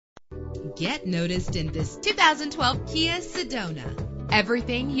Get noticed in this 2012 Kia Sedona.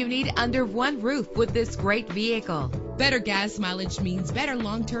 Everything you need under one roof with this great vehicle. Better gas mileage means better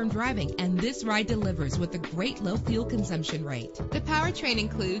long-term driving, and this ride delivers with a great low fuel consumption rate. The powertrain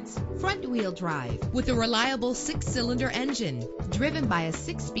includes front-wheel drive with a reliable 6-cylinder engine driven by a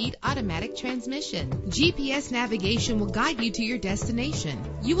 6-speed automatic transmission. GPS navigation will guide you to your destination.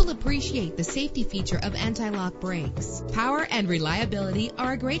 You will appreciate the safety feature of anti-lock brakes. Power and reliability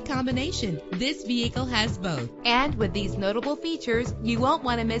are a great combination. This vehicle has both. And with these notable features, you won't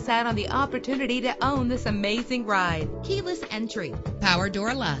want to miss out on the opportunity to own this amazing ride. Keyless entry, power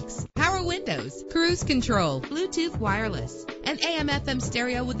door locks, power windows, cruise control, Bluetooth wireless, an AM/FM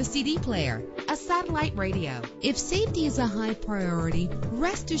stereo with a CD player, a satellite radio. If safety is a high priority,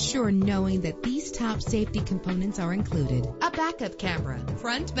 rest assured knowing that these top safety components are included: a backup camera,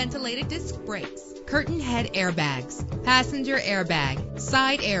 front ventilated disc brakes, curtain head airbags, passenger airbag,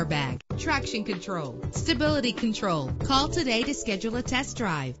 side airbag, traction control, stability control. Call today to schedule a test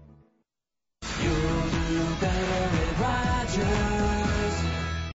drive.